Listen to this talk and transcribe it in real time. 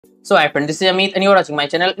So hi friend, this is Amit and you are watching my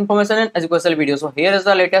channel Information and Educational Video. So here is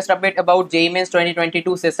the latest update about JEE Mains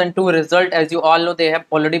 2022 Session 2 result. As you all know, they have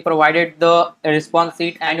already provided the response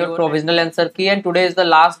sheet and your provisional answer key, and today is the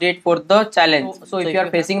last date for the challenge. So if you are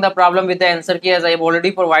facing the problem with the answer key, as I have already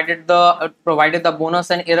provided the bonus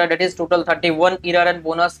and error, that is total 31 error and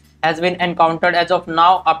bonus has been encountered as of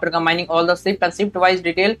now after combining all the shift and shift wise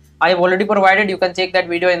detail I have already provided. You can check that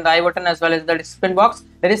video in the I button as well as the description box.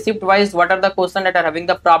 There is shift wise what are the questions that are having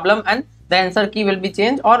the problem, and the answer key will be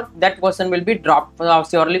changed or that question will be dropped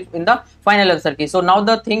surely in the final answer key. So now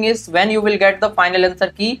the thing is, when you will get the final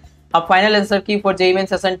answer key, a final answer key for JEE Main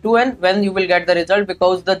Session 2, and when you will get the result,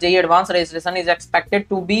 because the JEE Advanced registration is expected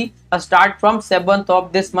to be a start from 7th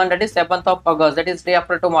of this month, that is 7th of August, that is day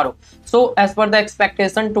after tomorrow. So as per the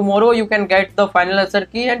expectation, tomorrow you can get the final answer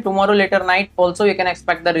key, and tomorrow later night also you can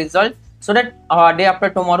expect the result, so that day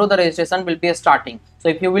after tomorrow the registration will be starting. So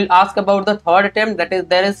if you will ask about the third attempt, that is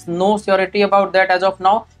there is no surety about that as of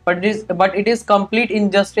now, but it is complete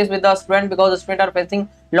injustice with the student, because the students are facing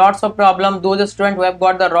lots of problem. Those students who have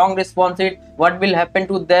got the wrong response sheet, what will happen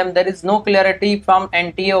to them? There is no clarity from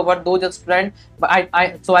NTA over those students. But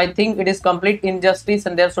I think it is complete injustice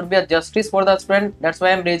and there should be a justice for the student. That's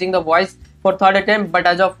why I'm raising the voice for third attempt. But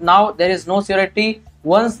as of now, there is no surety.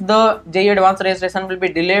 Once the JEE Advanced registration will be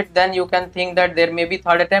delayed, then you can think that there may be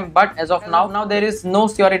third attempt, but as of now there is no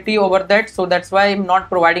surety over that. So that's why I'm not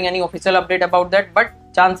providing any official update about that, but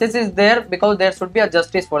chances is there, because there should be a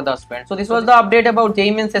justice for the student. So this was the update about JEE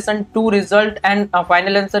Main Session 2 result and a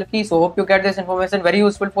final answer key. So hope you get this information very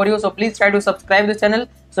useful for you. So please try to subscribe this channel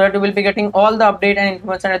so that you will be getting all the update and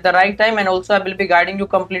information at the right time, and also I will be guiding you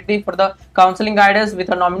completely for the counseling guidance with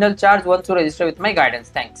a nominal charge once you register with my guidance.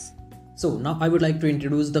 Thanks. So now I would like to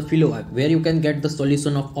introduce the Filo app, where you can get the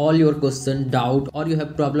solution of all your question, doubt, or you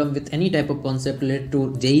have problem with any type of concept related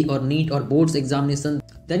to JEE or NEET or boards examination.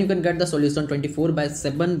 Then you can get the solution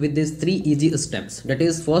 24/7 with these 3 easy steps. That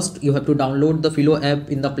is, first you have to download the Filo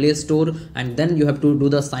app in the Play Store, and then you have to do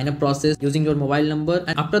the sign up process using your mobile number,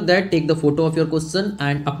 and after that take the photo of your question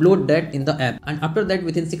and upload that in the app, and after that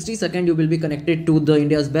within 60 seconds you will be connected to the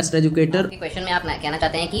India's best educator. Question में आप कहना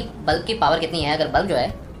चाहते हैं कि bulb की power कितनी है? अगर बल्ब जो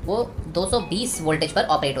है वो 220 वोल्टेज पर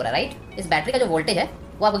ऑपरेट हो रहा है, राइट? इस बैटरी का जो वोल्टेज है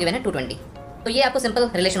वो आपको गिवन है 220. तो ये आपको सिंपल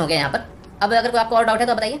रिलेशन हो गया यहाँ पर. अब अगर कोई आपको और डाउट है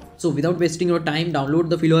तो बताइए. So without wasting your time, download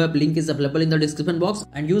the Filo app. Link is available in the description box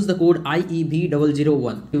and use the code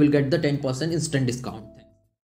IEB001. You will get the 10% instant discount.